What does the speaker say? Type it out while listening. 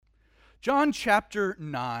John chapter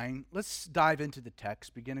 9, let's dive into the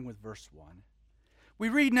text, beginning with verse 1. We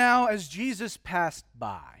read now, as Jesus passed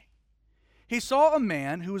by, he saw a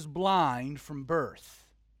man who was blind from birth.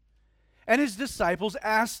 And his disciples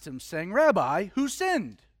asked him, saying, Rabbi, who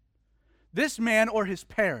sinned, this man or his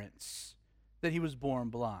parents, that he was born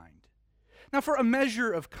blind? Now, for a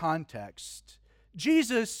measure of context,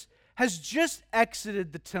 Jesus has just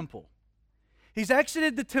exited the temple. He's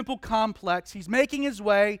exited the temple complex. He's making his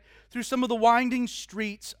way through some of the winding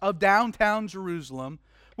streets of downtown Jerusalem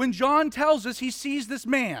when John tells us he sees this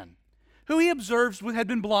man who he observes had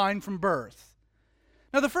been blind from birth.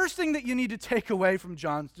 Now, the first thing that you need to take away from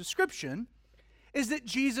John's description is that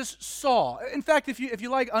Jesus saw. In fact, if you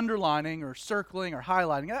like underlining or circling or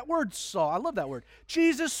highlighting, that word saw, I love that word.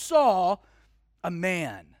 Jesus saw a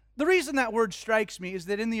man. The reason that word strikes me is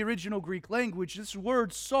that in the original Greek language, this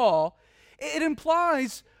word saw, it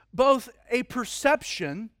implies both a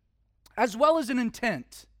perception as well as an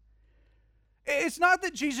intent. It's not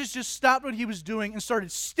that Jesus just stopped what he was doing and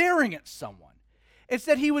started staring at someone. It's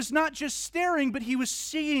that he was not just staring, but he was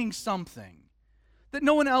seeing something that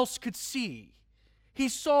no one else could see. He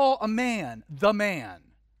saw a man, the man.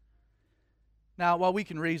 Now, while we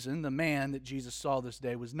can reason the man that Jesus saw this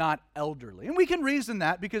day was not elderly, and we can reason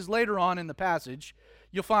that because later on in the passage,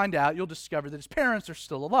 you'll discover that his parents are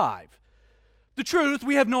still alive. The truth,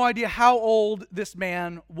 we have no idea how old this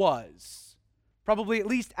man was. Probably at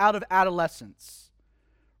least out of adolescence.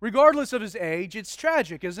 Regardless of his age, it's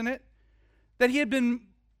tragic, isn't it? That he had been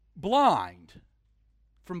blind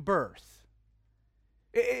from birth.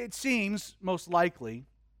 It seems, most likely,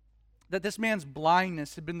 that this man's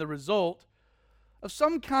blindness had been the result of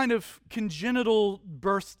some kind of congenital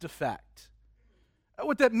birth defect.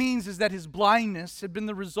 What that means is that his blindness had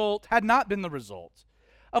not been the result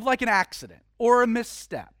of like an accident or a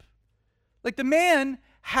misstep. Like the man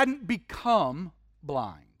hadn't become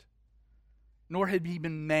blind, nor had he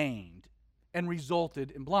been maimed and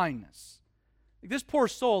resulted in blindness. Like this poor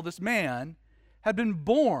soul, this man, had been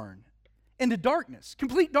born into darkness,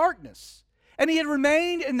 complete darkness, and he had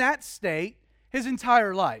remained in that state his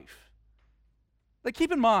entire life. Like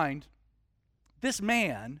keep in mind, this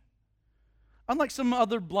man, unlike some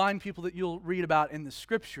other blind people that you'll read about in the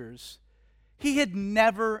scriptures, he had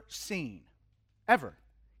never seen, ever.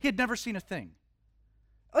 He had never seen a thing.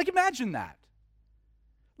 Like imagine that.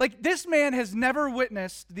 Like this man has never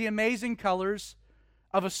witnessed the amazing colors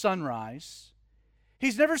of a sunrise.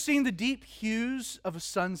 He's never seen the deep hues of a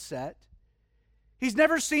sunset. He's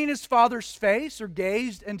never seen his father's face or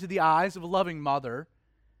gazed into the eyes of a loving mother.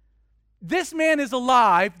 This man is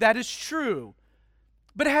alive, that is true.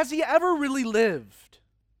 But has he ever really lived?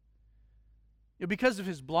 Because of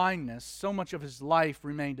his blindness, so much of his life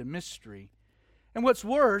remained a mystery. And what's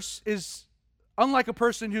worse is, unlike a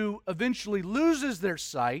person who eventually loses their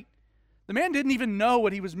sight, the man didn't even know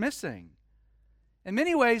what he was missing. In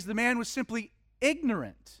many ways, the man was simply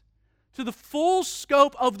ignorant to the full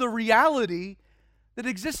scope of the reality that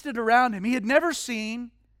existed around him. He had never seen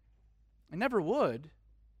and never would.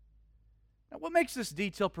 Now, what makes this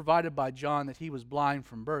detail provided by John that he was blind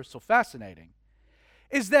from birth so fascinating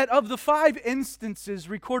is that of the 5 instances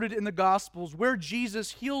recorded in the Gospels where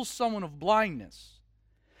Jesus heals someone of blindness,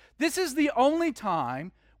 this is the only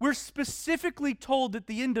time we're specifically told that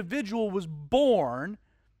the individual was born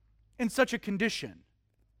in such a condition.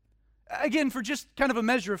 Again, for just kind of a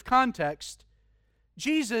measure of context,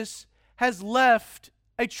 Jesus has left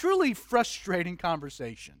a truly frustrating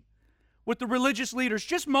conversation with the religious leaders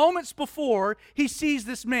just moments before he sees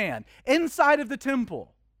this man inside of the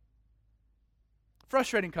temple.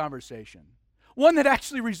 Frustrating conversation. One that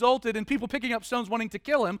actually resulted in people picking up stones wanting to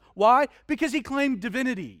kill him. Why? Because he claimed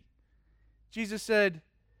divinity. Jesus said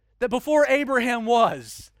that before Abraham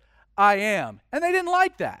was, I am. And they didn't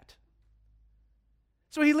like that.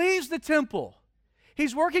 So he leaves the temple.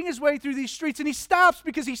 He's working his way through these streets and he stops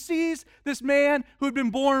because he sees this man who had been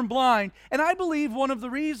born blind. And I believe one of the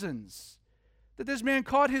reasons that this man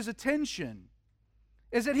caught his attention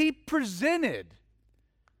is that he presented,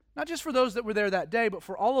 not just for those that were there that day, but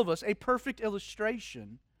for all of us, a perfect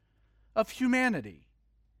illustration of humanity.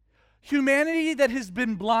 Humanity that has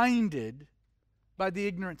been blinded by the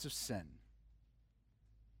ignorance of sin.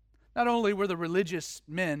 Not only were the religious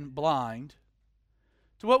men blind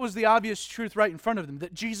to what was the obvious truth right in front of them,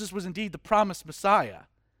 that Jesus was indeed the promised Messiah,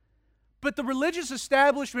 but the religious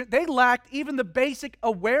establishment, they lacked even the basic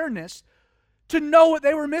awareness to know what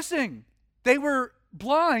they were missing. They were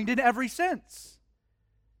blind in every sense.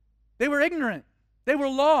 They were ignorant. They were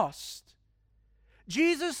lost.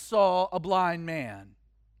 Jesus saw a blind man,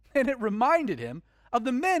 and it reminded him of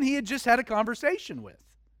the men he had just had a conversation with.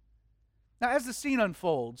 Now, as the scene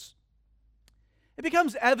unfolds, it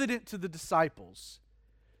becomes evident to the disciples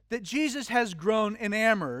that Jesus has grown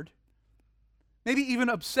enamored, maybe even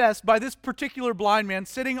obsessed, by this particular blind man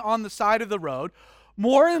sitting on the side of the road,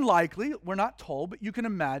 more than likely, we're not told, but you can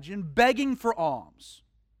imagine, begging for alms.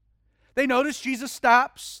 They notice Jesus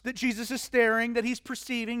stops, that Jesus is staring, that he's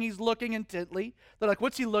perceiving, he's looking intently. They're like,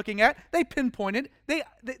 what's he looking at? They pinpoint it,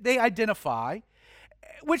 they identify,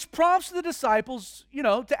 which prompts the disciples,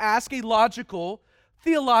 to ask a logical,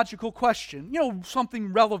 theological question,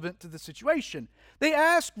 something relevant to the situation. They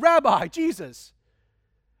ask, Rabbi, Jesus,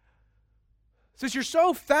 since you're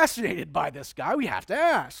so fascinated by this guy, we have to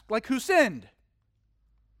ask, who sinned?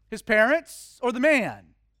 His parents or the man?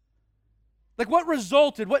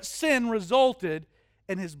 What sin resulted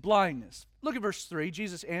in his blindness? Look at verse 3.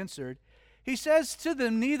 Jesus answered, he says to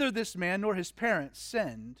them, neither this man nor his parents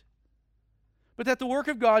sinned, but that the work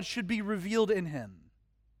of God should be revealed in him.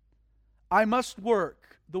 I must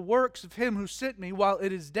work the works of him who sent me while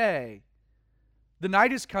it is day. The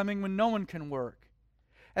night is coming when no one can work.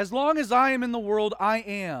 As long as I am in the world, I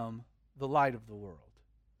am the light of the world.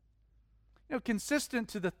 Consistent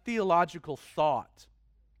to the theological thought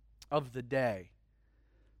of the day,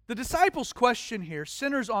 the disciples' question here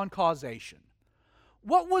centers on causation.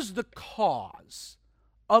 What was the cause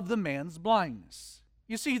of the man's blindness?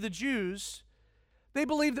 You see, the Jews, they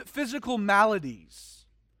believed that physical maladies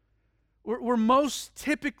were most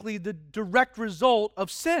typically the direct result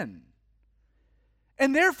of sin.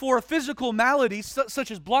 And therefore, a physical malady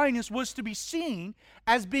such as blindness was to be seen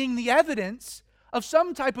as being the evidence of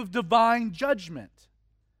some type of divine judgment.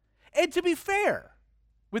 And to be fair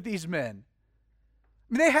with these men,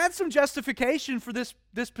 they had some justification for this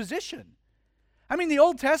position. The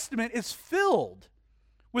Old Testament is filled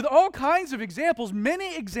with all kinds of examples,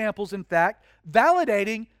 many examples, in fact,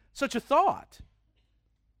 validating such a thought.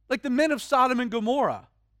 Like the men of Sodom and Gomorrah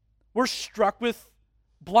were struck with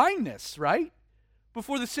blindness, right?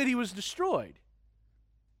 Before the city was destroyed.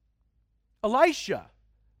 Elisha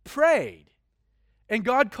prayed, and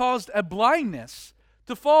God caused a blindness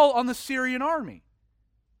to fall on the Syrian army.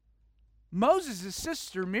 Moses'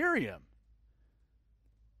 sister Miriam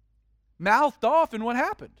mouthed off, and what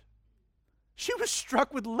happened? She was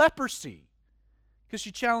struck with leprosy because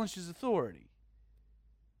she challenged his authority.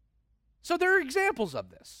 So there are examples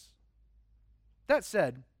of this. That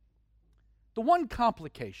said, the one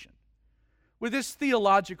complication with this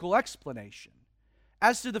theological explanation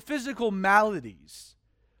as to the physical maladies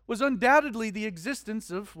was undoubtedly the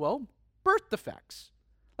existence of, birth defects.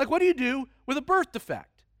 What do you do with a birth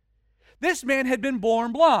defect? This man had been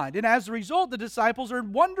born blind, and as a result, the disciples are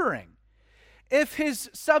wondering if his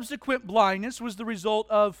subsequent blindness was the result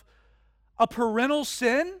of a parental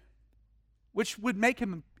sin, which would make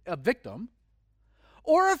him a victim,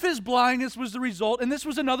 or if his blindness was the result, and this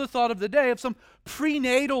was another thought of the day, of some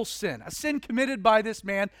prenatal sin, a sin committed by this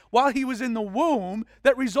man while he was in the womb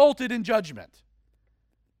that resulted in judgment.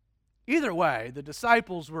 Either way, the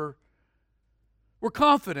disciples were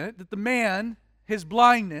confident that the man, his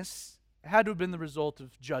blindness, had to have been the result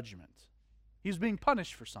of judgment. He was being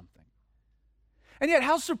punished for something. And yet,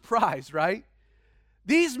 how surprised, right?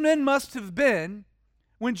 These men must have been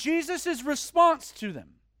when Jesus' response to them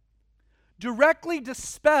directly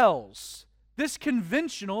dispels this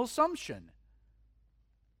conventional assumption.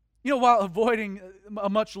 While avoiding a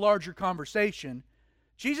much larger conversation,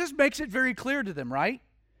 Jesus makes it very clear to them, right?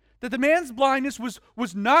 That the man's blindness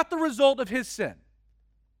was not the result of his sin.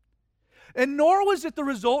 And nor was it the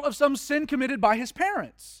result of some sin committed by his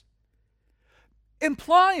parents.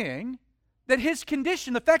 Implying that his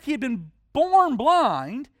condition, the fact he had been born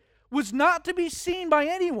blind, was not to be seen by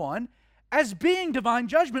anyone as being divine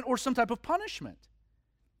judgment or some type of punishment.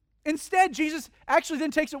 Instead, Jesus actually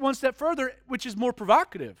then takes it one step further, which is more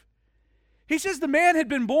provocative. He says the man had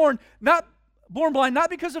been born blind, not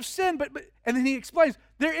because of sin, but and then he explains,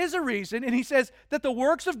 there is a reason, and he says that the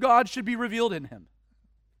works of God should be revealed in him.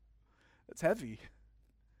 That's heavy.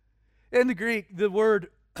 In the Greek, the word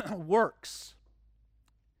works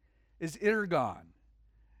is ergon.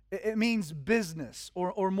 It means business,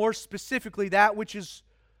 or more specifically, that which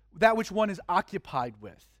one is occupied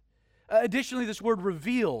with. Additionally, this word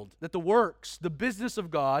revealed, that the works, the business of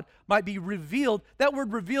God might be revealed. That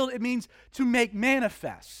word revealed, it means to make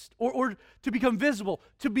manifest, or to become visible,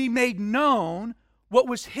 to be made known what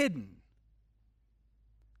was hidden.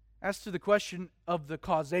 As to the question of the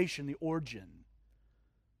causation, the origin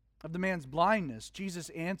of the man's blindness, Jesus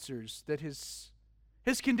answers that his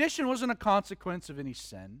condition wasn't a consequence of any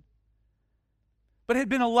sin, but had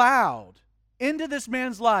been allowed into this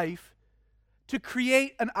man's life to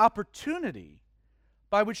create an opportunity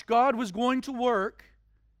by which God was going to work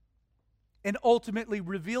and ultimately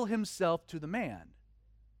reveal himself to the man.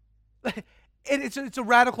 It's a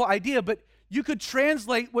radical idea, but you could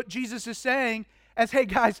translate what Jesus is saying as, hey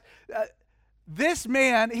guys, this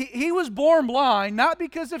man, he was born blind, not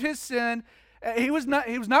because of his sin. He was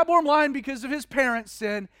not born blind because of his parents'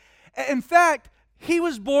 sin. In fact, he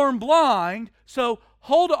was born blind, so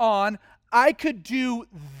hold on, I could do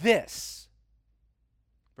this.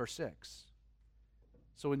 Verse 6.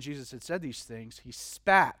 So when Jesus had said these things, he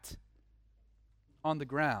spat on the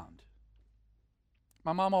ground.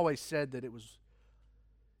 My mom always said that it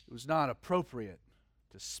was not appropriate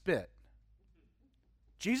to spit.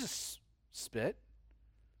 Jesus spit,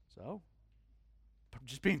 so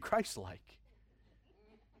just being Christ-like.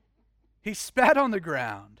 He spat on the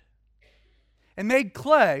ground and made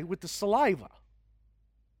clay with the saliva.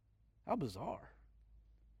 How bizarre.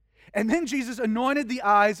 And then Jesus anointed the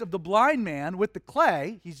eyes of the blind man with the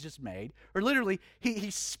clay he's just made, or literally, he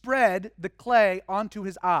spread the clay onto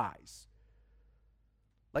his eyes,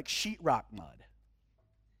 like sheetrock mud.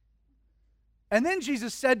 And then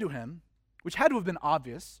Jesus said to him, which had to have been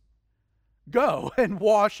obvious, go and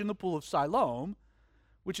wash in the pool of Siloam,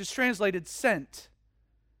 which is translated sent.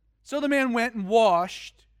 So the man went and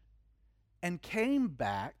washed and came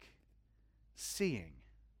back seeing.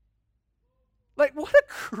 Like, what a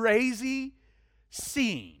crazy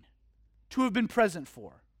scene to have been present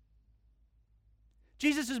for.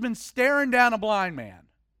 Jesus has been staring down a blind man,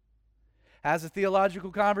 has a theological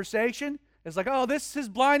conversation. It's like, oh, his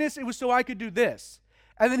blindness, it was so I could do this.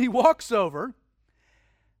 And then he walks over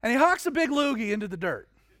and he hawks a big loogie into the dirt,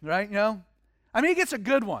 right? You know? I mean, he gets a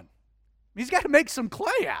good one. He's got to make some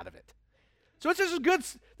clay out of it. So it's just a good,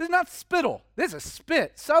 this is not spittle. This is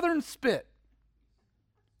spit, southern spit.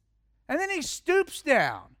 And then he stoops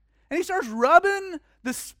down and he starts rubbing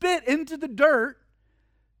the spit into the dirt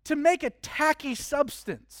to make a tacky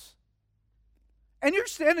substance. And you're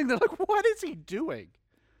standing there like, what is he doing?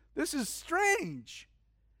 This is strange.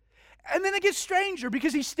 And then it gets stranger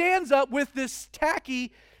because he stands up with this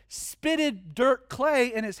tacky, spitted dirt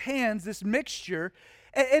clay in his hands, this mixture,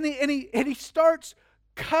 and he starts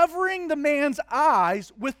covering the man's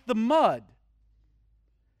eyes with the mud.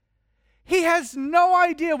 He has no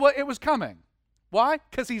idea what it was coming. Why?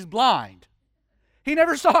 Because he's blind. He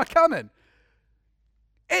never saw it coming.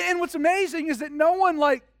 And what's amazing is that no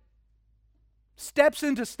one steps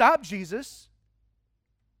in to stop Jesus.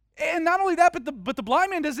 And not only that, but the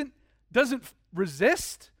blind man doesn't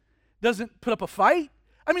resist, doesn't put up a fight.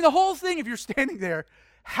 I mean, the whole thing, if you're standing there,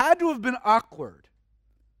 had to have been awkward.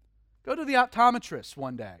 Go to the optometrist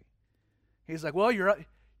one day. He's like, well, your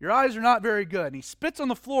eyes are not very good. And he spits on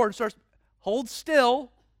the floor and starts, hold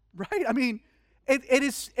still, right? I mean,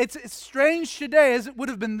 it's strange today as it would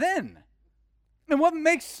have been then. And what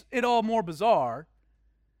makes it all more bizarre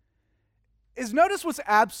is notice what's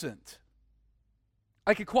absent.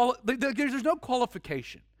 There's no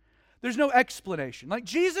qualification. There's no explanation. Like,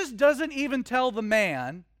 Jesus doesn't even tell the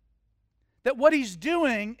man that what he's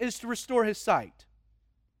doing is to restore his sight.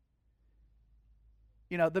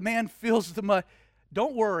 You know, the man feels the mud.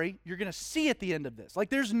 Don't worry, you're going to see at the end of this. Like,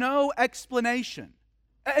 there's no explanation.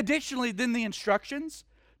 Additionally, then the instructions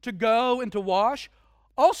to go and to wash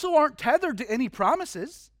also aren't tethered to any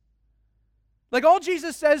promises. Like, all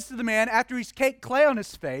Jesus says to the man after he's caked clay on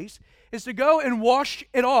his face is to go and wash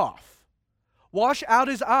it off. Wash out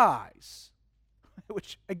his eyes.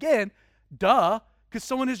 Which, again, duh, because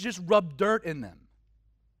someone has just rubbed dirt in them.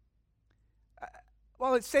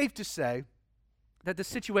 Well, it's safe to say that the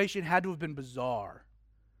situation had to have been bizarre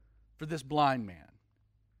for this blind man.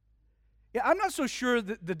 Yeah, I'm not so sure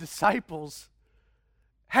that the disciples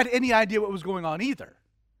had any idea what was going on either.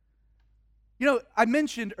 You know, I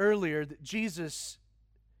mentioned earlier that Jesus,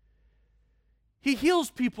 he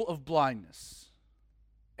heals people of blindness.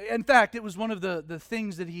 In fact, it was one of the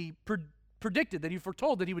things that he predicted, that he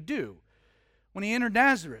foretold that he would do. When he entered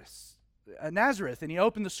Nazareth, and he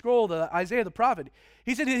opened the scroll to Isaiah the prophet,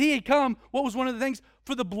 he said that he had come, what was one of the things?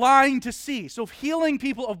 For the blind to see. So healing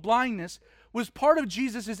people of blindness was part of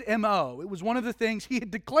Jesus' M.O. It was one of the things he had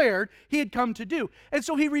declared he had come to do. And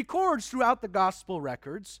so he records throughout the gospel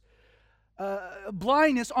records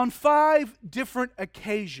blindness on 5 different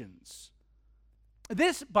occasions.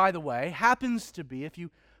 This, by the way, happens to be, if you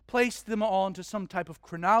place them all into some type of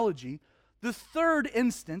chronology, the 3rd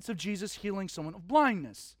instance of Jesus healing someone of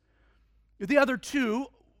blindness. The other 2,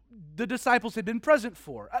 the disciples had been present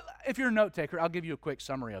for. If you're a note taker, I'll give you a quick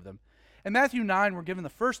summary of them. In Matthew 9, we're given the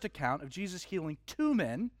first account of Jesus healing 2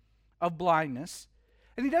 men of blindness,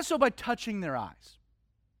 and he does so by touching their eyes.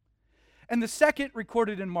 And the second,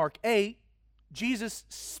 recorded in Mark 8, Jesus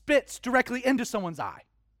spits directly into someone's eye.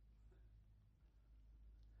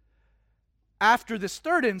 After this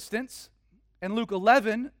third instance, in Luke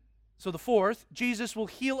 11, so the fourth, Jesus will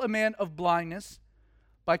heal a man of blindness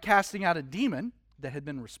by casting out a demon that had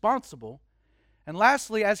been responsible. And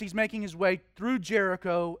lastly, as he's making his way through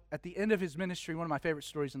Jericho at the end of his ministry, one of my favorite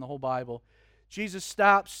stories in the whole Bible, Jesus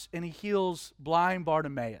stops and he heals blind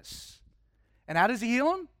Bartimaeus. And how does he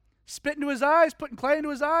heal him? Spit into his eyes, putting clay into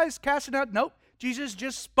his eyes, casting out. Nope. Jesus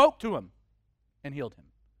just spoke to him and healed him.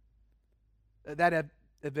 That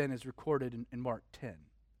event is recorded in Mark 10.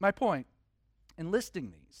 My point in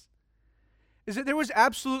listing these is that there was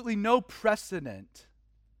absolutely no precedent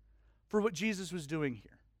for what Jesus was doing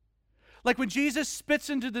here. Like when Jesus spits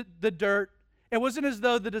into the dirt, it wasn't as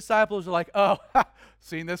though the disciples were like, oh,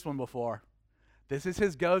 seen this one before. This is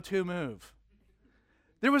his go-to move.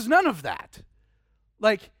 There was none of that.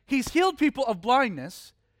 Like, he's healed people of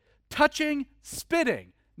blindness, touching,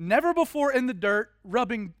 spitting, never before in the dirt,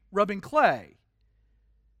 rubbing clay.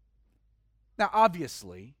 Now,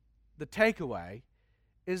 obviously, the takeaway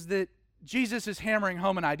is that Jesus is hammering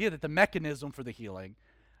home an idea that the mechanism for the healing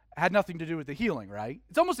had nothing to do with the healing, right?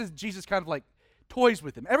 It's almost as Jesus kind of like toys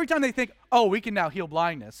with him. Every time they think, oh, we can now heal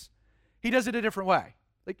blindness, he does it a different way.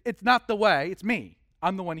 Like, it's not the way, it's me.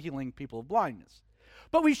 I'm the one healing people of blindness.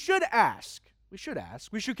 But we should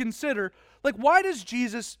consider, like, why does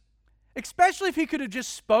Jesus, especially if he could have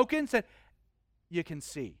just spoken, said, you can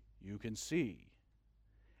see.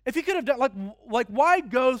 If he could have done, like why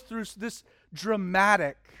go through this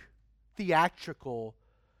dramatic, theatrical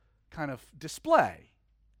kind of display?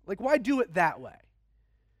 Like, why do it that way?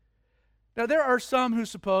 Now, there are some who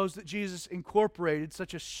suppose that Jesus incorporated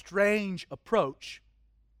such a strange approach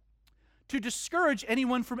to discourage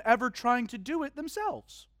anyone from ever trying to do it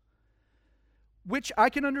themselves, which I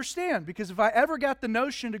can understand, because if I ever got the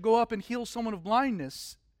notion to go up and heal someone of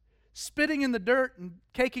blindness, spitting in the dirt and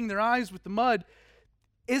caking their eyes with the mud,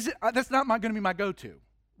 that's not going to be my go-to,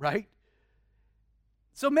 right?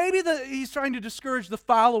 So maybe he's trying to discourage the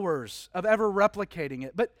followers of ever replicating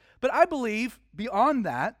it. But I believe, beyond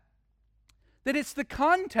that it's the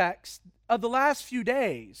context of the last few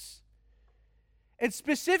days, and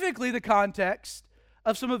specifically the context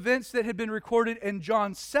of some events that had been recorded in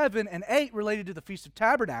John 7 and 8 related to the Feast of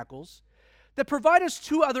Tabernacles, that provide us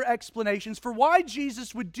two other explanations for why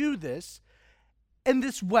Jesus would do this in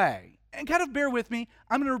this way. And kind of bear with me,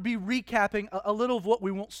 I'm going to be recapping a little of what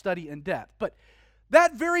we won't study in depth. But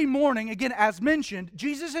that very morning, again, as mentioned,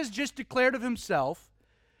 Jesus has just declared of himself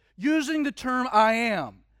using the term I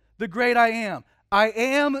am, the great I am. I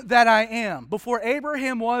am that I am. Before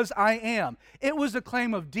Abraham was, I am. It was a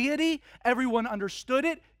claim of deity. Everyone understood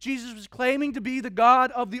it. Jesus was claiming to be the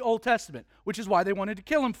God of the Old Testament, which is why they wanted to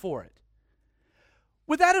kill him for it.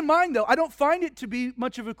 With that in mind, though, I don't find it to be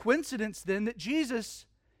much of a coincidence then that Jesus,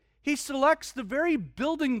 he selects the very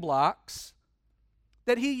building blocks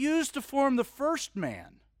that he used to form the first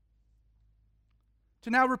man to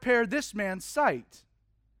now repair this man's sight.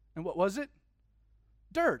 And what was it?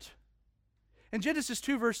 Dirt. In Genesis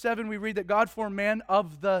 2, verse 7, we read that God formed man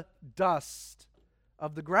of the dust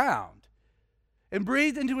of the ground and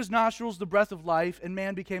breathed into his nostrils the breath of life, and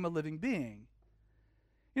man became a living being.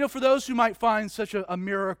 You know, for those who might find such a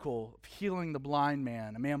miracle of healing the blind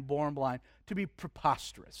man, a man born blind, to be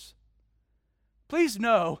preposterous, please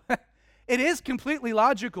know it is completely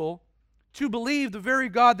logical to believe the very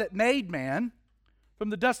God that made man from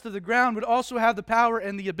the dust of the ground would also have the power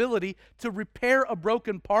and the ability to repair a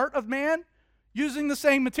broken part of man using the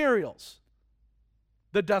same materials,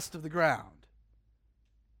 the dust of the ground.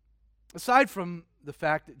 Aside from the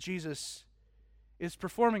fact that Jesus is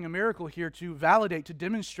performing a miracle here to validate, to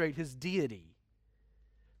demonstrate his deity,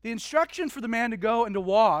 the instruction for the man to go and to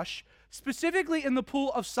wash, specifically in the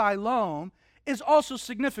pool of Siloam, is also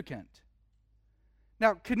significant.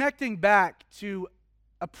 Now, connecting back to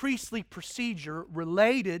a priestly procedure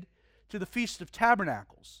related to the Feast of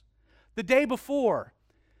Tabernacles, the day before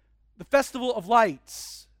the Festival of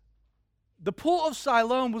Lights, the pool of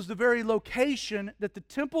Siloam was the very location that the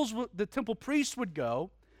temple priests would go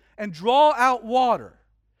and draw out water.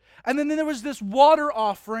 And then there was this water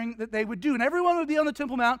offering that they would do. And everyone would be on the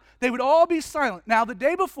Temple Mount. They would all be silent. Now, the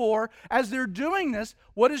day before, as they're doing this,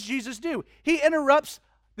 what does Jesus do? He interrupts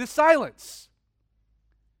the silence.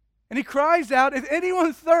 And he cries out, if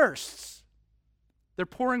anyone thirsts, they're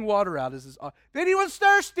pouring water out. If anyone's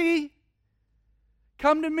thirsty,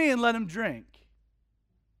 come to me and let him drink.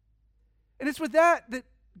 And it's with that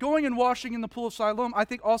going and washing in the pool of Siloam, I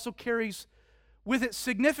think, also carries with it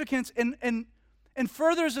significance and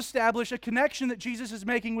furthers establish a connection that Jesus is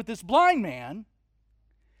making with this blind man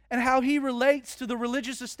and how he relates to the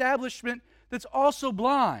religious establishment that's also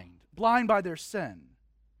blind by their sin.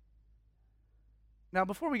 Now,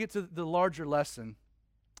 before we get to the larger lesson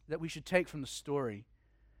that we should take from the story,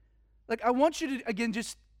 I want you to, again,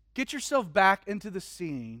 just get yourself back into the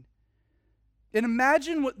scene and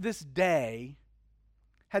imagine what this day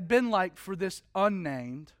had been like for this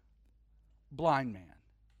unnamed blind man.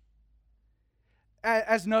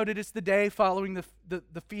 As noted, it's the day following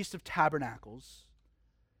the Feast of Tabernacles.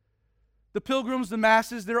 The pilgrims, the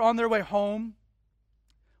masses, they're on their way home,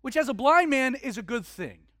 which as a blind man is a good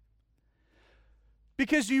thing.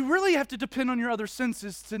 Because you really have to depend on your other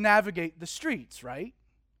senses to navigate the streets, right?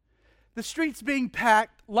 The streets being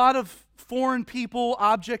packed, a lot of foreign people,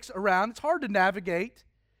 objects around. It's hard to navigate.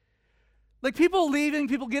 People leaving,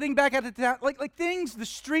 people getting back out of town. Things, the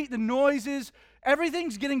street, the noises,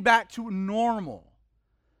 everything's getting back to normal.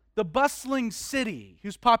 The bustling city,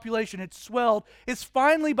 whose population had swelled, is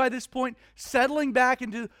finally by this point settling back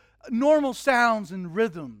into normal sounds and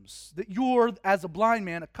rhythms that you're, as a blind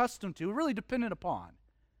man, accustomed to, really dependent upon.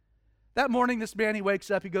 That morning, this man, he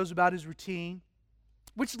wakes up, he goes about his routine,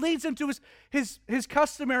 which leads him to his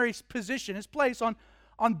customary position, his place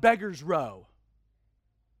on Beggar's Row.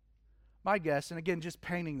 My guess, and again, just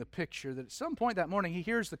painting the picture, that at some point that morning, he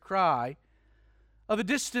hears the cry of a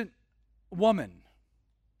distant woman.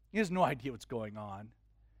 He has no idea what's going on.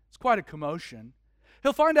 It's quite a commotion.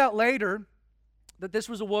 He'll find out later that this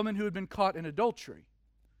was a woman who had been caught in adultery,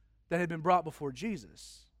 that had been brought before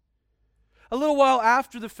Jesus. A little while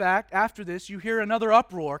after the fact, after this, you hear another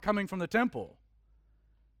uproar coming from the temple.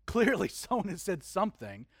 Clearly, someone has said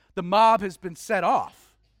something. The mob has been set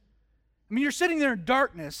off. I mean, you're sitting there in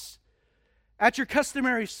darkness at your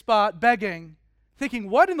customary spot, begging, thinking,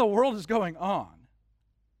 what in the world is going on?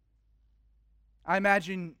 I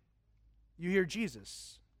imagine you hear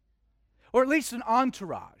Jesus, or at least an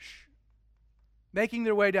entourage, making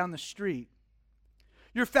their way down the street.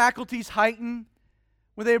 Your faculties heighten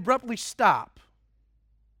when they abruptly stop.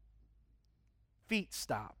 Feet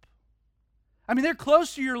stop. I mean, they're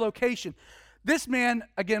close to your location. This man,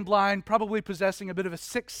 again blind, probably possessing a bit of a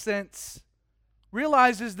sixth sense,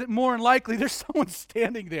 realizes that more than likely there's someone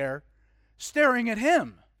standing there staring at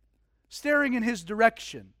him, staring in his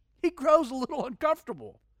direction. He grows a little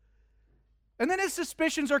uncomfortable. And then his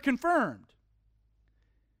suspicions are confirmed.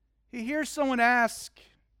 He hears someone ask,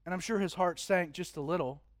 and I'm sure his heart sank just a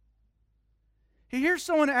little. He hears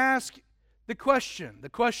someone ask the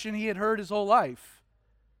question he had heard his whole life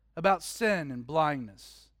about sin and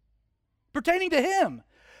blindness, pertaining to him.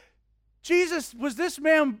 Jesus, was this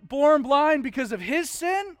man born blind because of his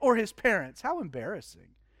sin or his parents? How embarrassing.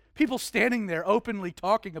 People standing there openly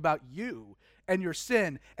talking about you and your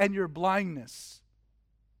sin and your blindness,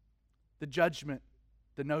 the judgment,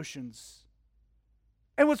 the notions.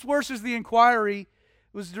 And what's worse is the inquiry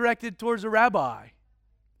was directed towards a rabbi.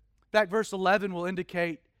 In fact, verse 11 will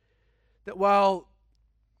indicate that while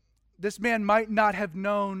this man might not have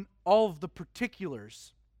known all of the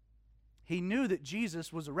particulars, he knew that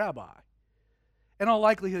Jesus was a rabbi. In all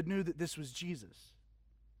likelihood, knew that this was Jesus.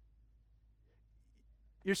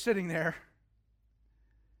 You're sitting there.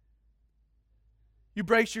 You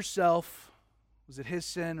brace yourself. Was it his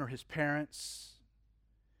sin or his parents?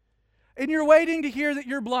 And you're waiting to hear that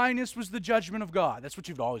your blindness was the judgment of God. That's what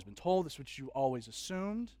you've always been told. That's what you always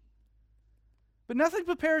assumed. But nothing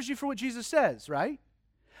prepares you for what Jesus says, right?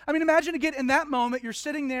 I mean, imagine again in that moment, you're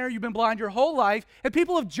sitting there, you've been blind your whole life, and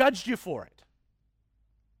people have judged you for it.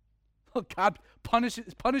 Well, God is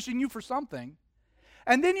punishing you for something.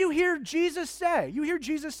 And then you hear Jesus say,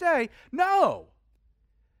 no.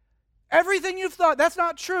 Everything you've thought, that's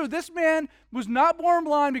not true. This man was not born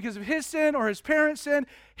blind because of his sin or his parents' sin.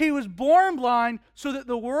 He was born blind so that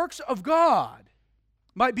the works of God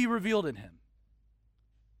might be revealed in him.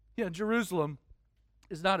 Jerusalem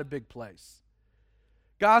is not a big place.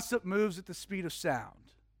 Gossip moves at the speed of sound.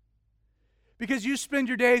 Because you spend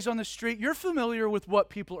your days on the street, you're familiar with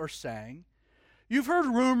what people are saying. You've heard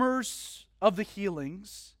rumors of the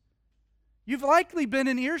healings. You've likely been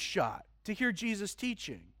in earshot to hear Jesus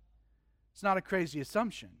teaching. It's not a crazy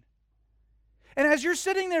assumption. And as you're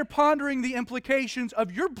sitting there pondering the implications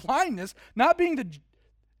of your blindness, not being the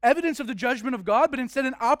evidence of the judgment of God, but instead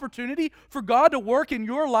an opportunity for God to work in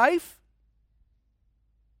your life,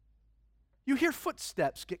 you hear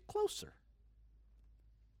footsteps get closer.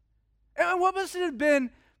 And what must it have been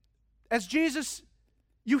as Jesus,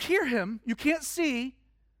 you hear him, you can't see,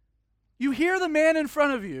 you hear the man in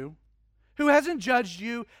front of you who hasn't judged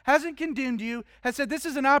you, hasn't condemned you, has said this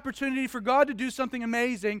is an opportunity for God to do something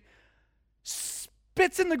amazing,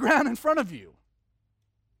 spits in the ground in front of you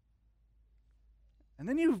And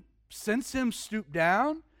then you sense him stoop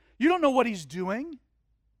down. You don't know what he's doing.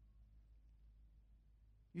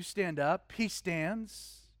 You stand up. He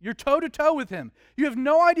stands. You're toe-to-toe with him. You have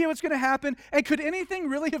no idea what's going to happen. And could anything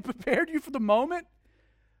really have prepared you for the moment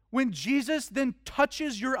when Jesus then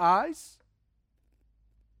touches your eyes?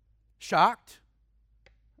 Shocked?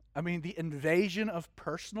 I mean, the invasion of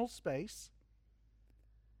personal space.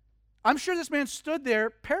 I'm sure this man stood there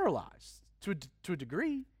paralyzed to a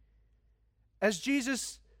degree as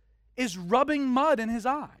Jesus is rubbing mud in his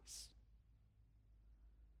eyes.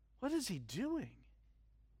 What is he doing?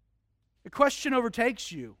 The question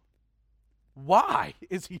overtakes you. Why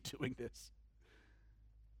is he doing this?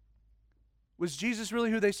 Was Jesus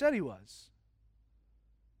really who they said he was?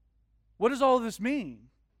 What does all of this mean?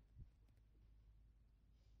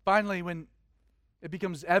 Finally, when it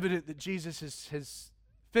becomes evident that Jesus has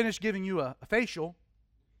finished giving you a facial,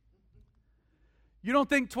 you don't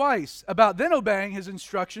think twice about then obeying his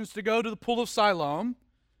instructions to go to the pool of Siloam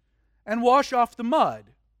and wash off the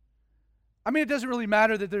mud. I mean, it doesn't really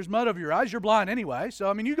matter that there's mud over your eyes. You're blind anyway. So,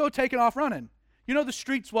 I mean, you go taking off running. You know the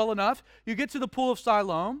streets well enough. You get to the pool of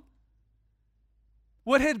Siloam.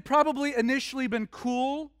 What had probably initially been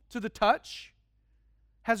cool to the touch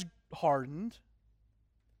has hardened.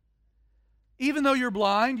 Even though you're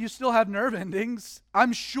blind, you still have nerve endings.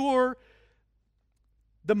 I'm sure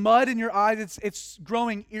the mud in your eyes, it's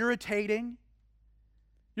growing irritating.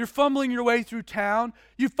 You're fumbling your way through town.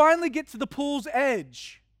 You finally get to the pool's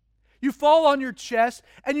edge. You fall on your chest,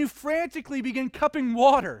 and you frantically begin cupping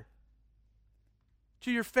water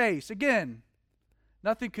to your face. Again,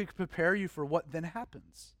 nothing could prepare you for what then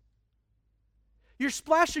happens. You're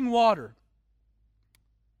splashing water.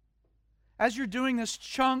 As you're doing this,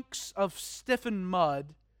 chunks of stiffened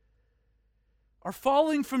mud are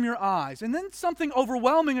falling from your eyes. And then something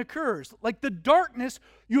overwhelming occurs. Like the darkness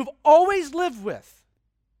you have always lived with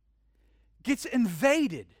gets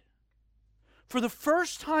invaded for the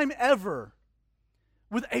first time ever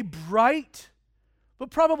with a bright but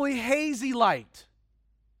probably hazy light.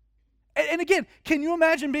 And again, can you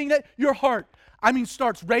imagine being that? Your heart,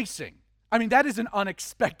 starts racing. That is an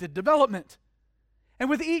unexpected development. And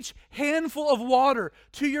with each handful of water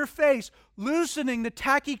to your face, loosening the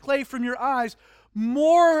tacky clay from your eyes,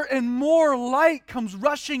 more and more light comes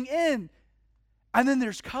rushing in. And then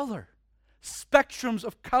there's color, spectrums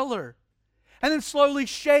of color. And then slowly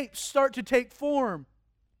shapes start to take form.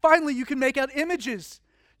 Finally, you can make out images.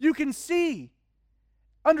 You can see.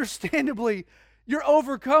 Understandably, you're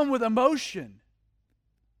overcome with emotion.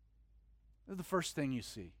 That's the first thing you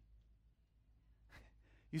see.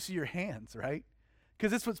 You see your hands, right?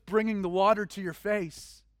 Because that's what's bringing the water to your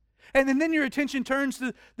face. And then your attention turns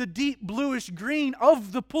to the deep bluish green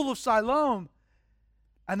of the pool of Siloam.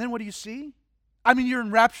 And then what do you see? You're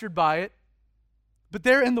enraptured by it. But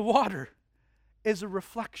there in the water is a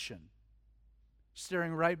reflection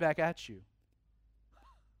staring right back at you.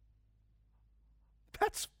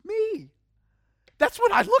 That's me. That's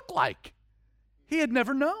what I look like. He had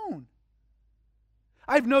never known.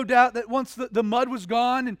 I have no doubt that once the mud was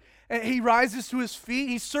gone and he rises to his feet,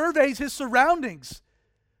 he surveys his surroundings.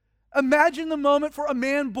 Imagine the moment for a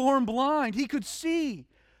man born blind. He could see.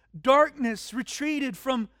 Darkness retreated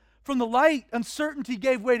from the light. Uncertainty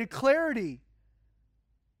gave way to clarity.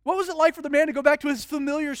 What was it like for the man to go back to his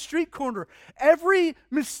familiar street corner? Every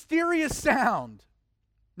mysterious sound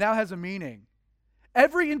now has a meaning.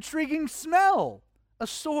 Every intriguing smell, a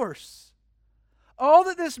source. All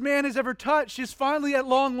that this man has ever touched is finally at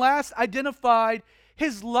long last identified.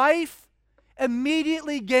 His life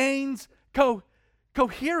immediately gains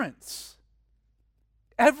coherence.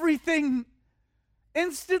 Everything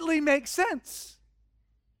instantly makes sense.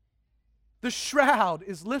 The shroud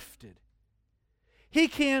is lifted. He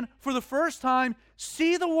can, for the first time,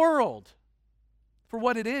 see the world for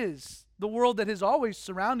what it is, the world that has always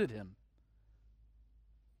surrounded him.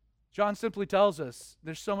 John simply tells us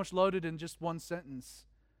there's so much loaded in just one sentence.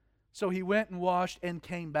 So he went and washed and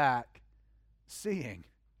came back seeing.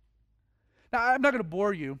 Now, I'm not going to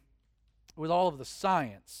bore you with all of the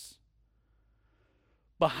science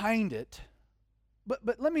behind it, but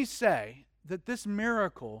let me say that this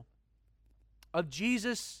miracle of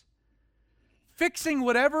Jesus fixing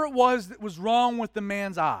whatever it was that was wrong with the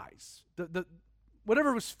man's eyes,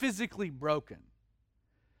 whatever was physically broken,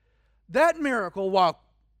 that miracle, while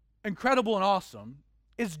incredible and awesome,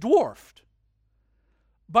 is dwarfed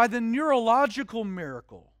by the neurological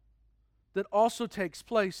miracle that also takes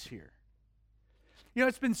place here. You know,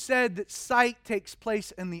 it's been said that sight takes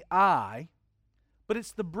place in the eye, but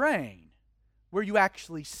it's the brain where you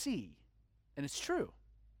actually see. And it's true.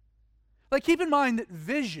 Like, keep in mind that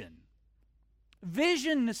vision,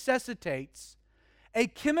 Vision necessitates a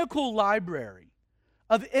chemical library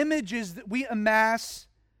of images that we amass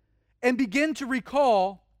and begin to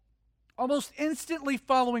recall almost instantly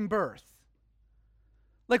following birth.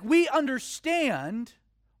 Like we understand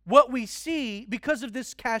what we see because of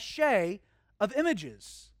this cachet of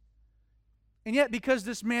images. And yet, because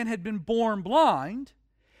this man had been born blind,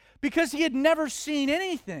 because he had never seen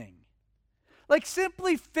anything, like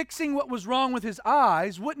simply fixing what was wrong with his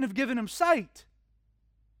eyes wouldn't have given him sight.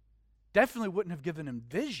 Definitely wouldn't have given him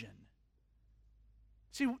vision.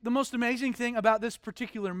 See, the most amazing thing about this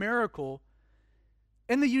particular miracle,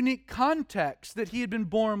 in the unique context that he had been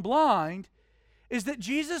born blind, is that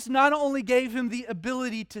Jesus not only gave him the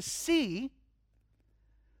ability to see,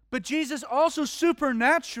 but Jesus also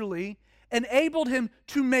supernaturally enabled him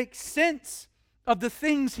to make sense of the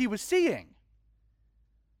things he was seeing.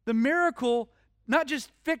 The miracle not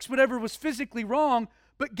just fixed whatever was physically wrong,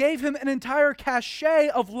 but gave him an entire cachet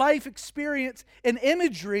of life experience and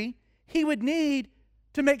imagery he would need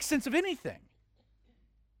to make sense of anything.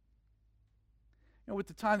 You know, with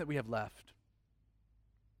the time that we have left,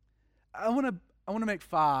 I want to make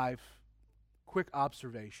 5 quick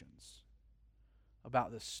observations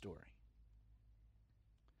about this story.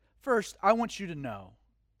 First, I want you to know,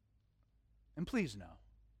 and please know,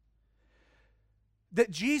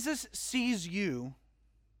 that Jesus sees you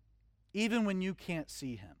even when you can't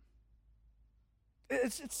see him.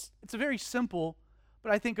 It's a very simple,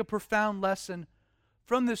 but I think a profound lesson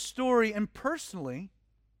from this story, and personally,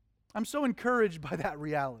 I'm so encouraged by that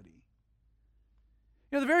reality.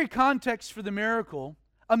 You know, the very context for the miracle,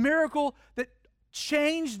 a miracle that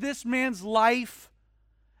changed this man's life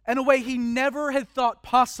in a way he never had thought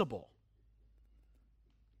possible,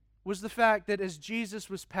 was the fact that as Jesus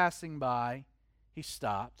was passing by, he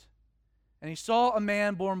stopped and he saw a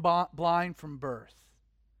man born blind from birth.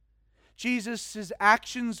 Jesus'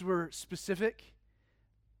 actions were specific,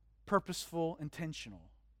 purposeful, intentional.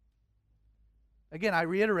 Again, I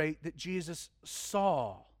reiterate that Jesus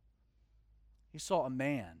saw. He saw a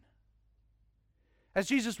man. As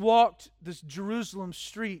Jesus walked the Jerusalem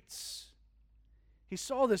streets, he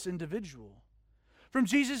saw this individual. From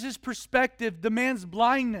Jesus' perspective, the man's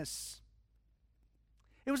blindness,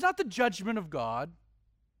 it was not the judgment of God.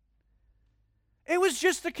 It was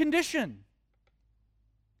just the condition.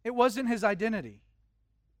 It wasn't his identity.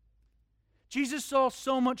 Jesus saw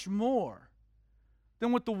so much more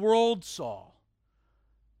than what the world saw,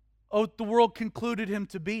 or what the world concluded him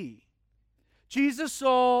to be. Jesus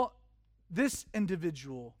saw this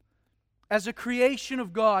individual as a creation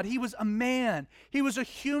of God. He was a man. He was a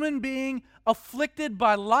human being afflicted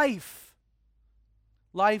by life.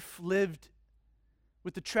 Life lived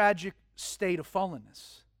with the tragic state of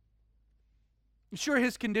fallenness. Sure,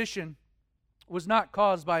 his condition was not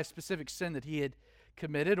caused by a specific sin that he had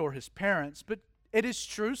committed or his parents, but it is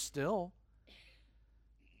true still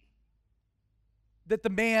that the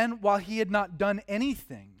man, while he had not done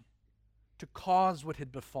anything to cause what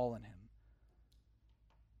had befallen him,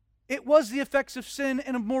 it was the effects of sin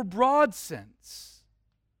in a more broad sense.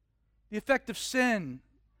 The effect of sin,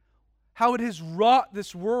 how it has wrought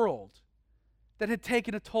this world that had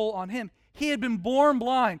taken a toll on him. He had been born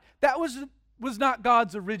blind. That was not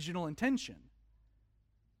God's original intention.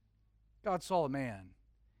 God saw a man,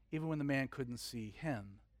 even when the man couldn't see him.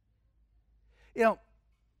 You know,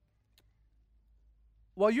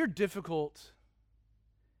 while you're difficult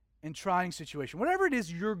in trying situation, whatever it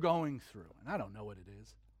is you're going through, and I don't know what it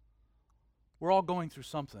is, we're all going through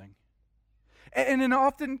something. And in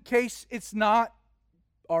often case, it's not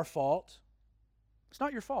our fault. It's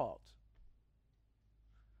not your fault.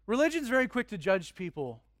 Religion's very quick to judge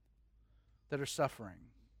people that are suffering,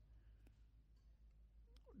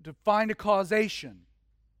 to find a causation,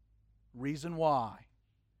 reason why.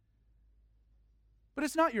 But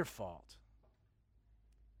it's not your fault.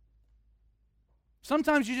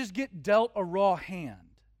 Sometimes you just get dealt a raw hand.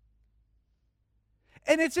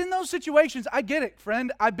 And it's in those situations, I get it,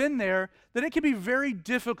 friend, I've been there, that it can be very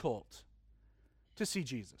difficult to see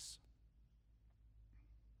Jesus.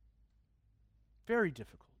 Very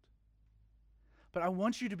difficult. But I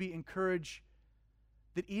want you to be encouraged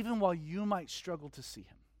that even while you might struggle to see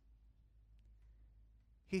him,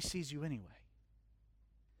 he sees you anyway.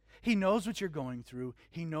 He knows what you're going through.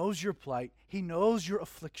 He knows your plight. He knows your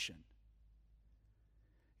affliction.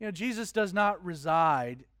 You know, Jesus does not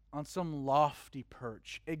reside on some lofty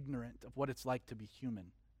perch, ignorant of what it's like to be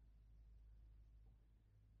human.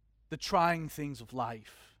 The trying things of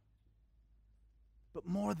life. But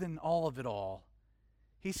more than all of it all,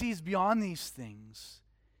 he sees beyond these things.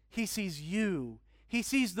 He sees you. He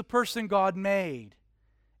sees the person God made,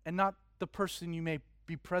 and not the person you may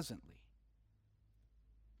be presently.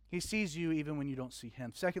 He sees you even when you don't see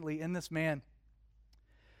him. Secondly, in this man,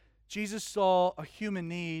 Jesus saw a human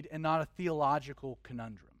need and not a theological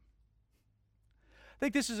conundrum. I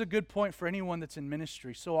think this is a good point for anyone that's in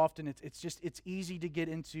ministry. So often it's easy to get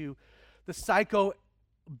into the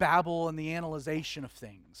psycho-babble and the analyzation of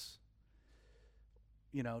things.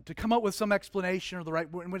 You know, to come up with some explanation or the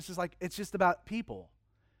right word, when it's just about people.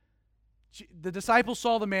 The disciples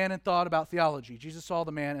saw the man and thought about theology. Jesus saw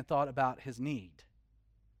the man and thought about his need.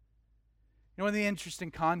 You know, one of the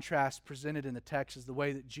interesting contrasts presented in the text is the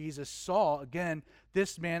way that Jesus saw, again,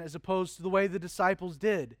 this man as opposed to the way the disciples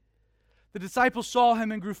did. The disciples saw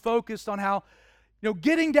him and grew focused on how,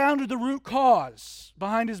 getting down to the root cause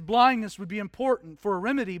behind his blindness would be important for a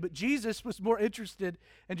remedy, but Jesus was more interested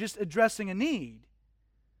in just addressing a need.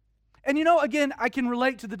 And again, I can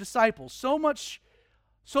relate to the disciples.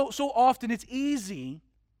 So often it's easy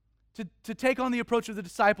to take on the approach of the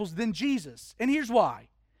disciples than Jesus. And here's why.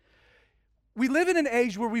 We live in an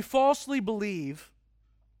age where we falsely believe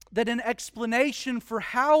that an explanation for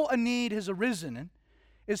how a need has arisen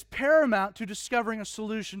is paramount to discovering a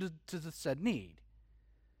solution to the said need.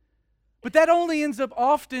 But that only ends up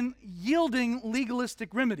often yielding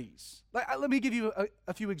legalistic remedies. Let me give you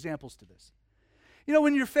a few examples to this.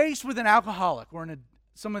 When you're faced with an alcoholic or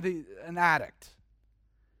an addict,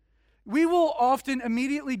 we will often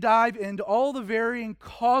immediately dive into all the varying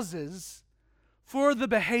causes for the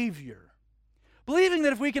behavior, believing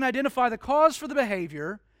that if we can identify the cause for the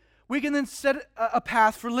behavior, we can then set a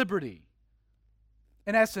path for liberty.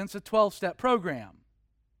 In essence, a 12-step program.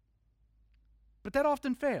 But that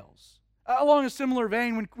often fails. Along a similar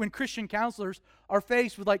vein, when Christian counselors are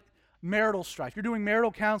faced with marital strife, you're doing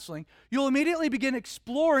marital counseling, you'll immediately begin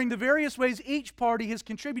exploring the various ways each party has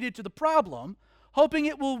contributed to the problem, hoping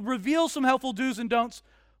it will reveal some helpful do's and don'ts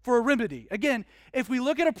for a remedy. Again, if we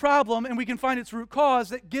look at a problem and we can find its root cause,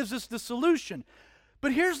 that gives us the solution.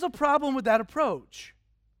 But here's the problem with that approach.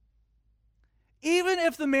 Even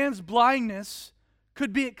if the man's blindness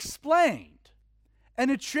could be explained and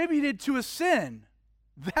attributed to a sin,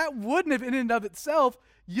 that wouldn't have in and of itself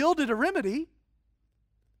yielded a remedy.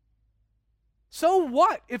 So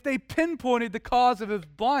what if they pinpointed the cause of his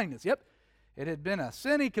blindness? Yep, it had been a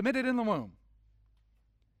sin he committed in the womb.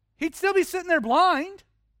 He'd still be sitting there blind.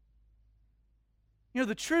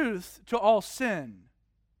 The truth to all sin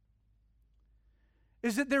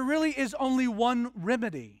is that there really is only one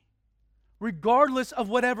remedy, regardless of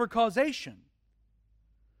whatever causation.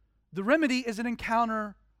 The remedy is an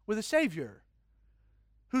encounter with a Savior,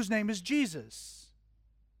 whose name is Jesus,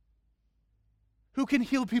 who can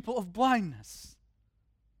heal people of blindness.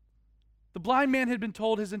 The blind man had been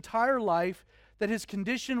told his entire life that his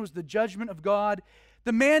condition was the judgment of God.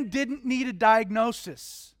 The man didn't need a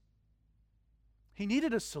diagnosis. He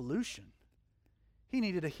needed a solution. He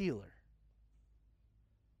needed a healer.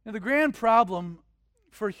 Now, the grand problem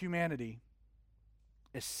for humanity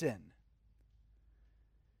is sin.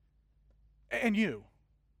 And your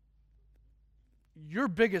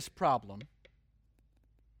biggest problem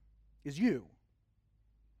is you.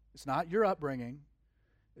 It's not your upbringing.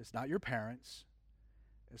 It's not your parents.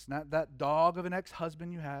 It's not that dog of an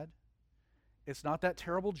ex-husband you had. It's not that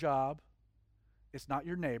terrible job. It's not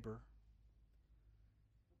your neighbor.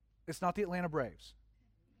 It's not the Atlanta Braves.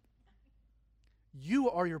 You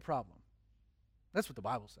are your problem. That's what the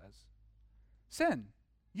Bible says. Sin.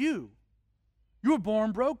 You were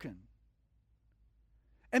born broken.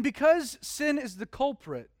 And because sin is the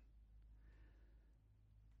culprit,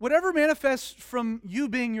 whatever manifests from you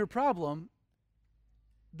being your problem,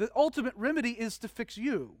 the ultimate remedy is to fix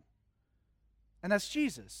you. And that's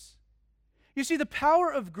Jesus. You see, the power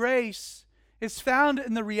of grace is found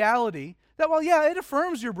in the reality that, it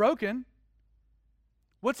affirms you're broken.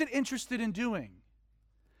 What's it interested in doing?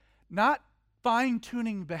 Not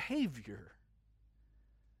fine-tuning behavior,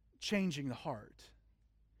 changing the heart.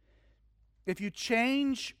 If you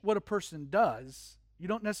change what a person does, you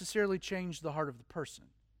don't necessarily change the heart of the person.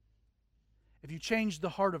 If you change the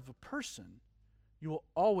heart of a person, you will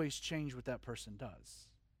always change what that person does.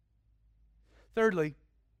 Thirdly,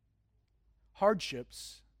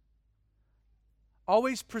 hardships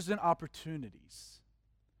always present opportunities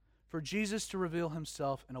for Jesus to reveal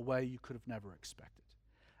himself in a way you could have never expected.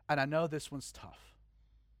 And I know this one's tough.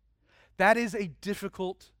 That is a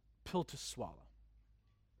difficult pill to swallow.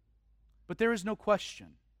 But there is no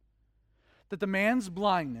question that the man's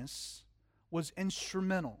blindness was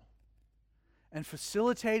instrumental in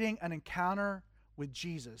facilitating an encounter with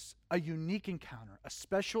Jesus, a unique encounter, a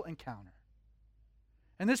special encounter.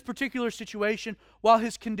 In this particular situation, while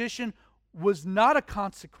his condition was not a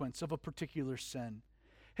consequence of a particular sin.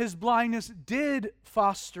 His blindness did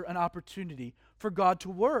foster an opportunity for God to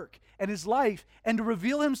work in his life and to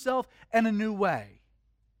reveal himself in a new way.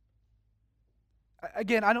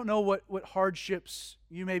 Again, I don't know what hardships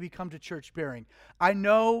you maybe come to church bearing. I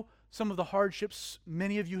know some of the hardships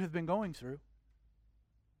many of you have been going through.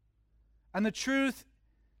 And the truth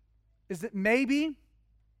is that maybe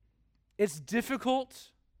it's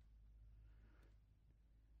difficult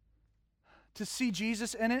to see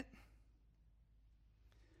Jesus in it.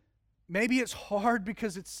 Maybe it's hard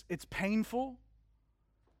because it's painful.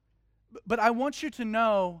 But I want you to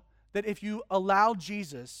know that if you allow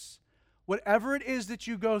Jesus, whatever it is that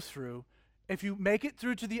you go through, if you make it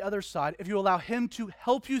through to the other side, if you allow him to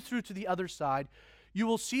help you through to the other side, you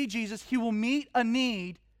will see Jesus. He will meet a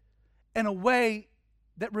need in a way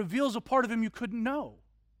that reveals a part of him you couldn't know.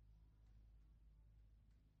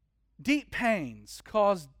 Deep pains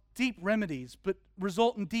cause deep remedies, but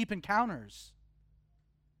result in deep encounters.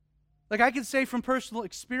 Like I can say from personal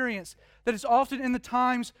experience that it's often in the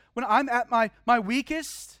times when I'm at my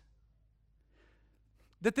weakest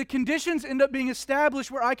that the conditions end up being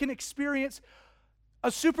established where I can experience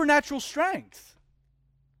a supernatural strength.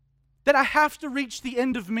 That I have to reach the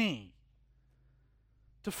end of me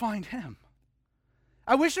to find him.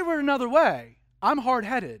 I wish there were another way. I'm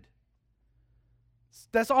hard-headed.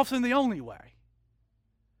 That's often the only way.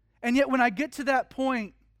 And yet when I get to that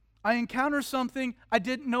point, I encounter something I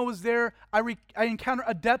didn't know was there. I encounter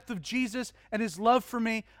a depth of Jesus and his love for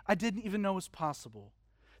me I didn't even know was possible.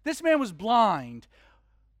 This man was blind.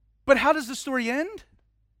 But how does the story end?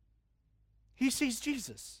 He sees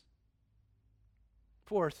Jesus.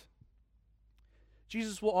 Fourth,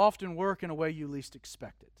 Jesus will often work in a way you least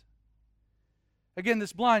expect it. Again,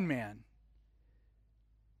 this blind man.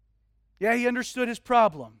 Yeah, he understood his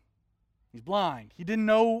problem. He's blind. He didn't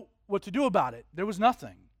know what to do about it. There was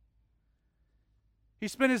nothing. He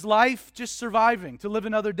spent his life just surviving to live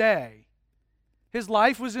another day. His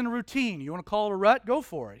life was in a routine. You want to call it a rut? Go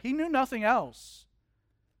for it. He knew nothing else.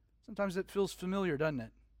 Sometimes it feels familiar, doesn't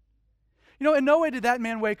it? You know, in no way did that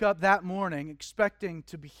man wake up that morning expecting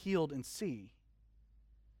to be healed and see.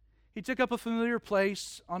 He took up a familiar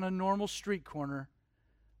place on a normal street corner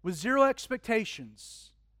with zero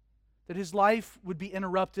expectations that his life would be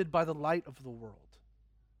interrupted by the light of the world.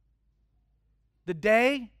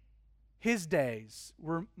 His days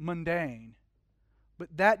were mundane,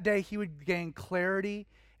 but that day he would gain clarity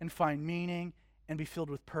and find meaning and be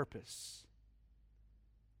filled with purpose.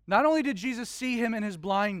 Not only did Jesus see him in his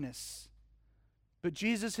blindness, but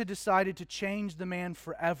Jesus had decided to change the man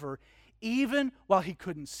forever, even while he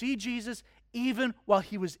couldn't see Jesus, even while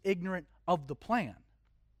he was ignorant of the plan.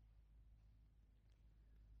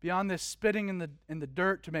 Beyond this spitting in the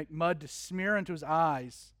dirt to make mud to smear into his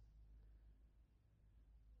eyes,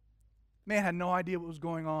 man had no idea what was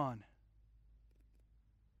going on.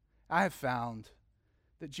 I have found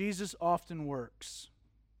that Jesus often works.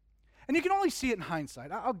 And you can only see it in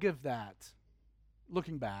hindsight. I'll give that,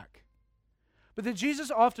 looking back. But that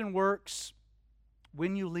Jesus often works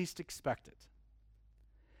when you least expect it.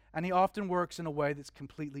 And he often works in a way that's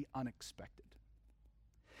completely unexpected.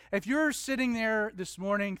 If you're sitting there this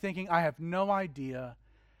morning thinking, I have no idea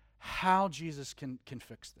how Jesus can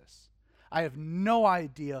fix this. I have no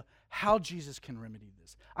idea how Jesus can remedy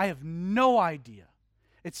this. I have no idea.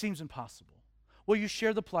 It seems impossible. Well, you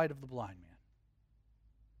share the plight of the blind man.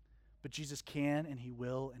 But Jesus can and he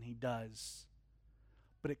will and he does.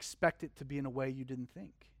 But expect it to be in a way you didn't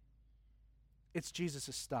think. It's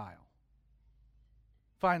Jesus' style.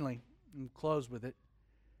 Finally, and we'll close with it.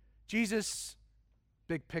 Jesus,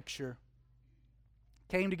 big picture,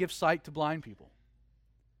 came to give sight to blind people.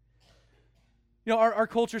 You know, our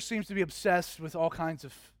culture seems to be obsessed with all kinds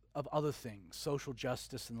of other things, social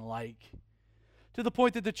justice and the like, to the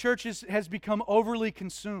point that the church has become overly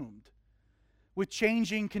consumed with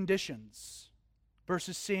changing conditions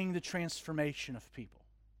versus seeing the transformation of people.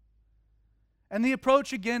 And the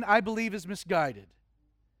approach, again, I believe is misguided.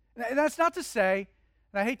 And that's not to say,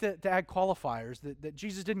 and I hate to add qualifiers, that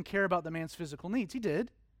Jesus didn't care about the man's physical needs. He did.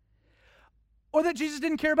 Or that Jesus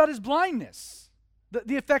didn't care about his blindness,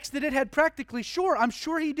 the effects that it had practically. Sure, I'm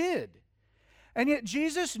sure he did. And yet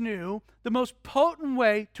Jesus knew the most potent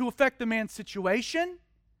way to affect the man's situation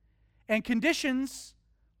and conditions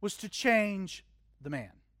was to change the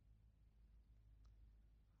man.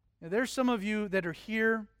 Now, there's some of you that are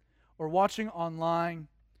here or watching online,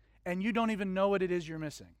 and you don't even know what it is you're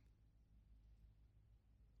missing.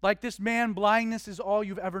 Like this man, blindness is all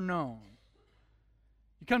you've ever known.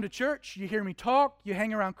 You come to church, you hear me talk, you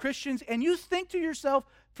hang around Christians, and you think to yourself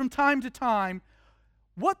from time to time,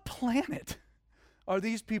 what planet are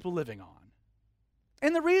these people living on?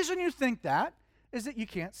 And the reason you think that is that you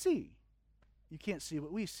can't see. You can't see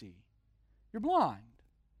what we see. You're blind.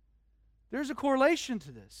 There's a correlation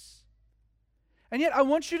to this. And yet I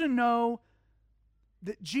want you to know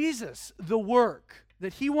that Jesus, the work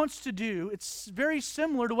that he wants to do, it's very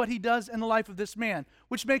similar to what he does in the life of this man,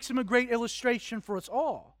 which makes him a great illustration for us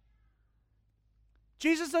all.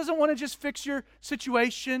 Jesus doesn't want to just fix your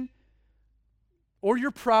situation or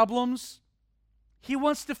your problems. He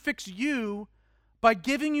wants to fix you by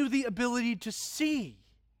giving you the ability to see.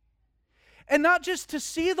 And not just to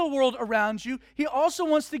see the world around you, he also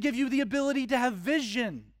wants to give you the ability to have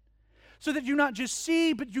vision so that you not just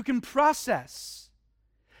see, but you can process.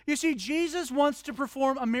 You see, Jesus wants to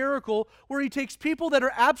perform a miracle where he takes people that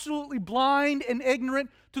are absolutely blind and ignorant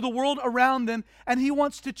to the world around them, and he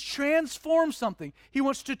wants to transform something. He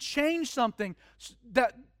wants to change something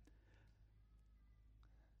that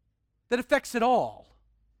affects it all.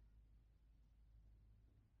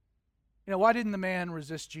 You know, why didn't the man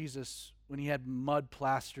resist Jesus when he had mud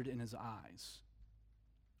plastered in his eyes?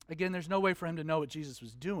 Again, there's no way for him to know what Jesus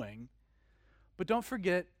was doing, but don't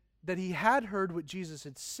forget that he had heard what Jesus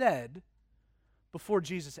had said before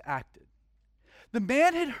Jesus acted. The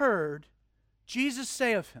man had heard Jesus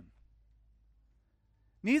say of him,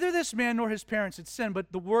 neither this man nor his parents had sinned,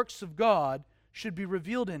 but the works of God should be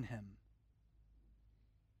revealed in him.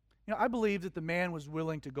 You know, I believe that the man was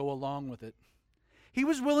willing to go along with it. He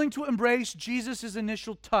was willing to embrace Jesus'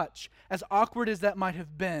 initial touch, as awkward as that might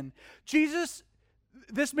have been.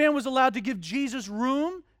 This man was allowed to give Jesus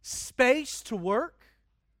room, space to work.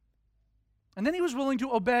 And then he was willing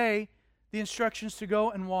to obey the instructions to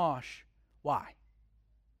go and wash. Why?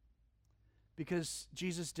 Because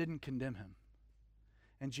Jesus didn't condemn him.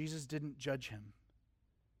 And Jesus didn't judge him.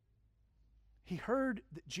 He heard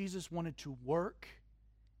that Jesus wanted to work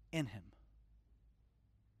in him.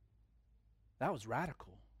 That was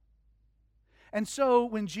radical. And so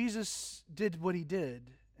when Jesus did what he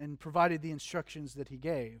did and provided the instructions that he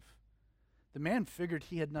gave, the man figured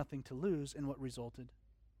he had nothing to lose, and what resulted?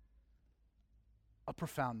 A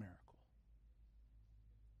profound miracle.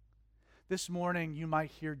 This morning, you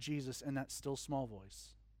might hear Jesus in that still small voice,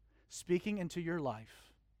 speaking into your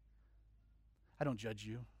life. I don't judge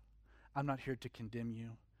you. I'm not here to condemn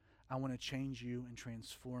you. I want to change you and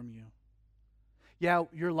transform you. Yeah,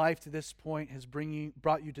 your life to this point has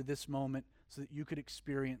brought you to this moment so that you could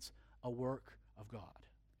experience a work of God.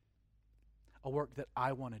 A work that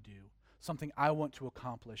I want to do, something I want to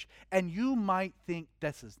accomplish. And you might think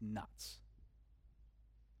this is nuts.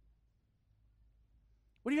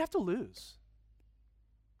 What do you have to lose?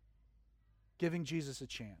 Giving Jesus a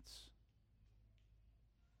chance.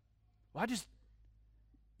 Well,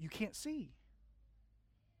 you can't see.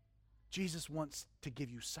 Jesus wants to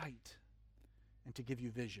give you sight and to give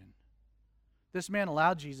you vision. This man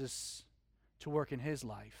allowed Jesus to work in his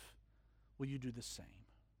life. Will you do the same?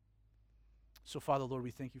 So, Father, Lord,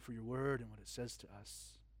 we thank you for your word and what it says to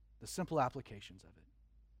us, the simple applications of it.